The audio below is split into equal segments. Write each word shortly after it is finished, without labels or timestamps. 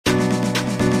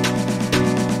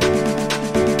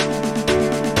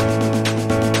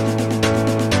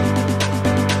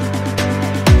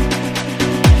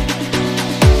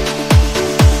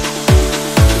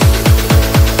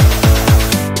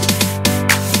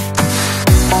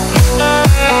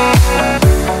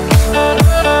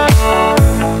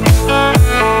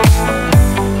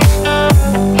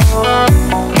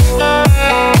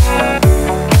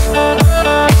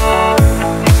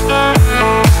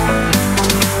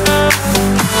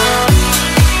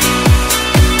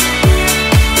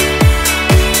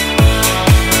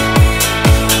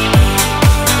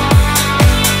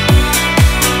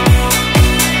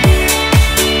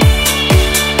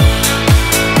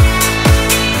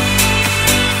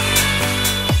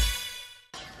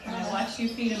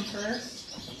feed him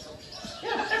first.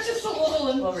 Yeah, I'm just a little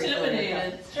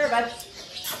intimidated. Sure, bud.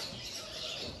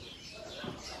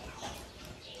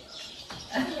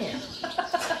 Yeah.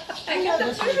 I got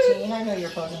this routine. I know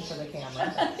you're posing for the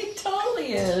camera. He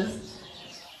totally is.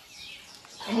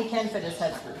 And he can fit his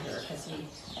head through here because he...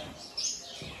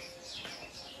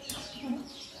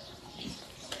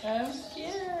 I'm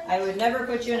scared. I would never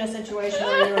put you in a situation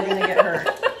where you were going to get hurt.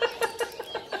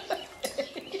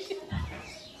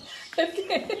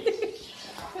 Okay.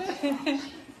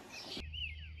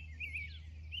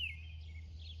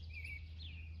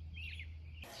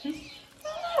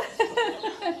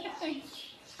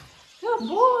 Good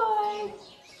boy.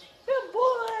 Good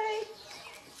boy.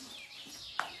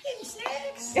 Getting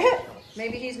snacks.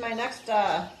 Maybe he's my next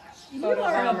You photo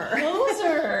are armor. a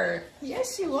poser.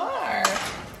 Yes, you are.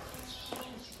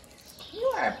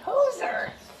 You are a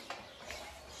poser.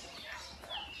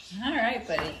 All right,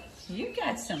 buddy. You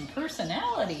got some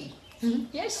personality. Mm-hmm.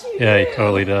 Yes, you do. Yeah, he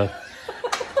totally does.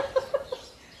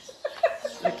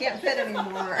 I can't fit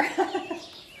anymore.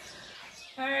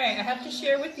 All right, I have to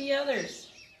share with the others.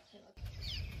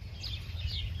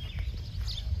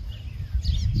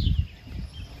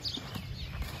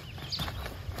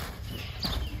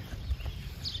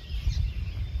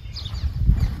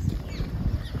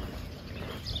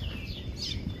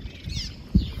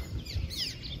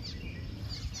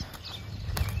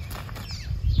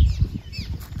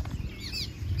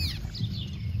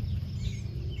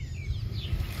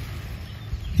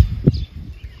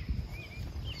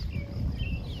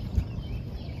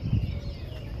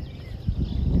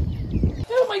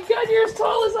 Oh my God, you're as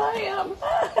tall as I am.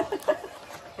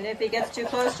 And if he gets too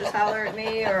close, just holler at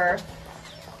me, or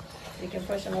you can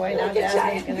push him away. Now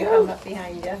Jasmine's going to come up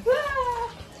behind you.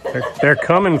 They're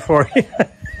coming for you.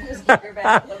 Just keep your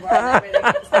back a little more. That way they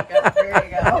can stick up. There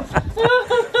you go.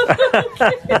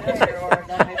 There you are.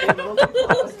 That might be a little too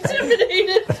close.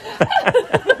 Intimidated.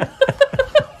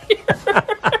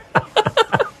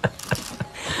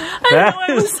 That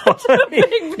is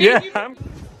funny. Yeah.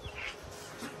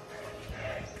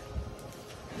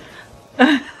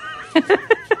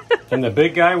 And the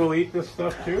big guy will eat this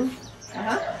stuff too?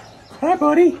 Uh-huh. Hi,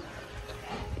 buddy.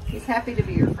 He's happy to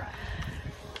be your friend.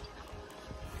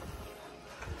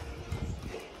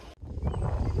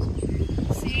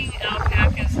 Seeing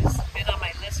alpacas has been on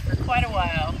my list for quite a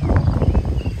while.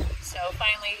 So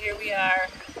finally here we are.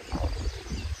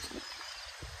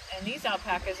 And these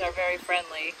alpacas are very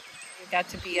friendly. We got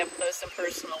to be up close and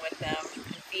personal with them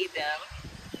and feed them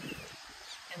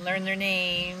and learn their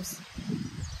names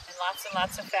and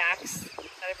lots of facts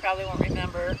that I probably won't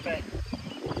remember, but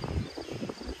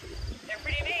they're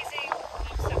pretty amazing.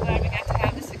 I'm so glad we got to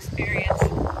have this experience.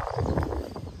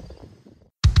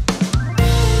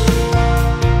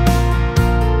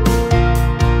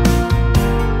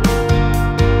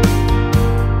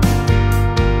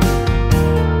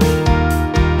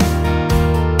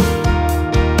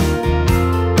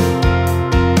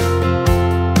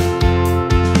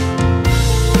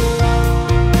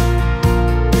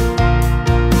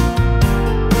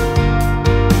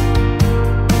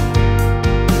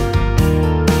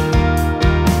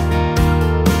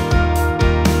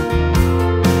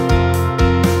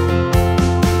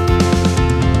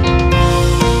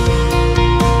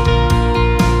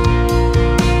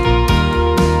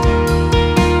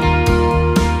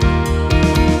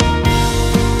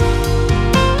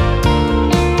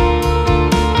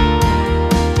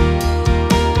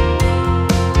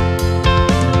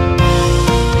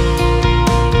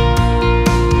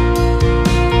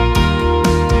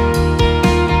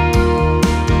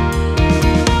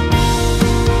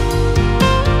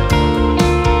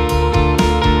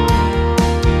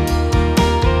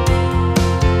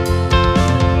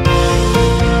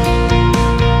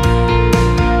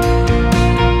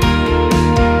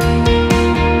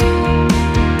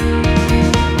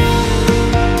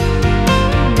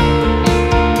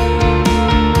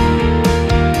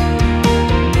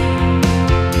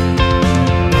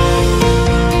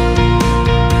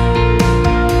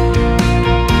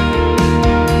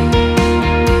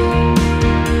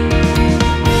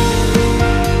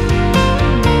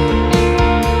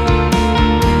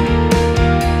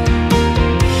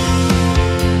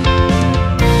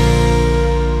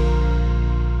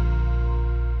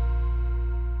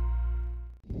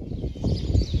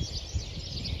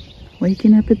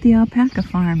 Waking up at the alpaca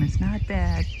farm is not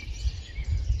bad.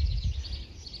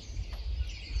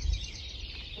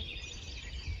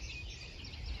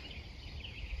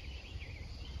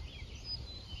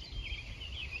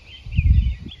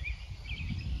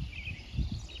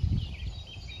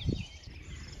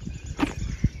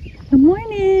 Good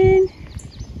morning.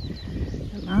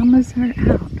 Llamas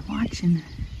are out watching.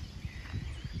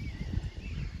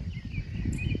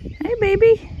 Hey,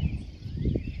 baby.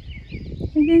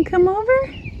 You gonna come over?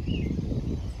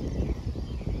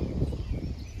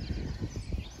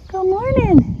 Good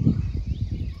morning.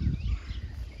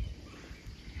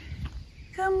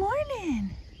 Good morning.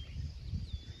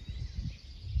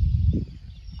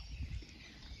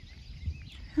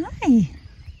 Hi.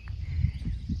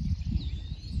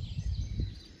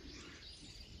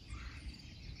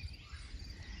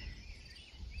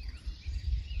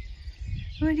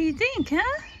 What do you think,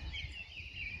 huh?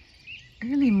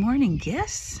 Early morning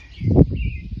guests?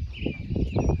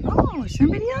 Oh,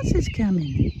 somebody else is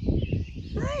coming.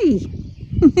 Hi.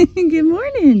 Good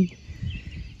morning.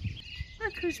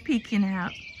 Look who's peeking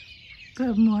out.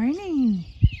 Good morning.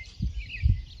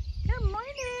 Good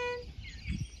morning.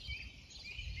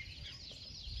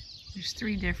 There's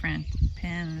 3 different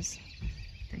pens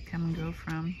they come and go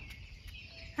from.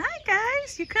 Hi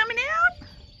guys, you coming out?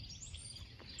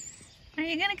 Are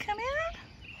you gonna come out?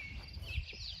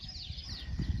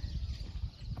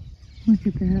 Look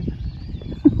at that.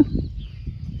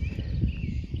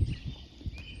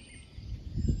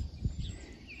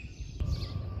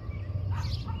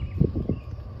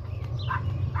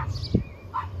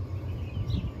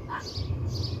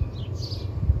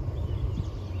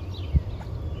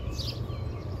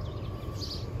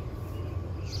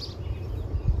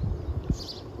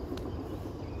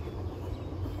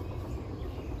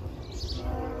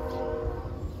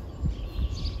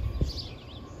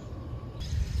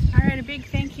 A big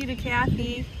thank you to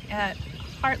Kathy at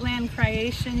Heartland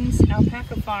Criations,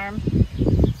 Alpaca Farm.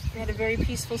 We had a very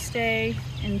peaceful stay,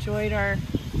 enjoyed our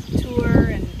tour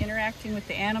and interacting with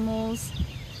the animals,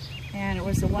 and it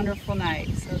was a wonderful night.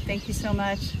 So thank you so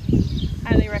much.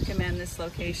 Highly recommend this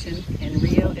location in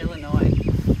Rio, Illinois.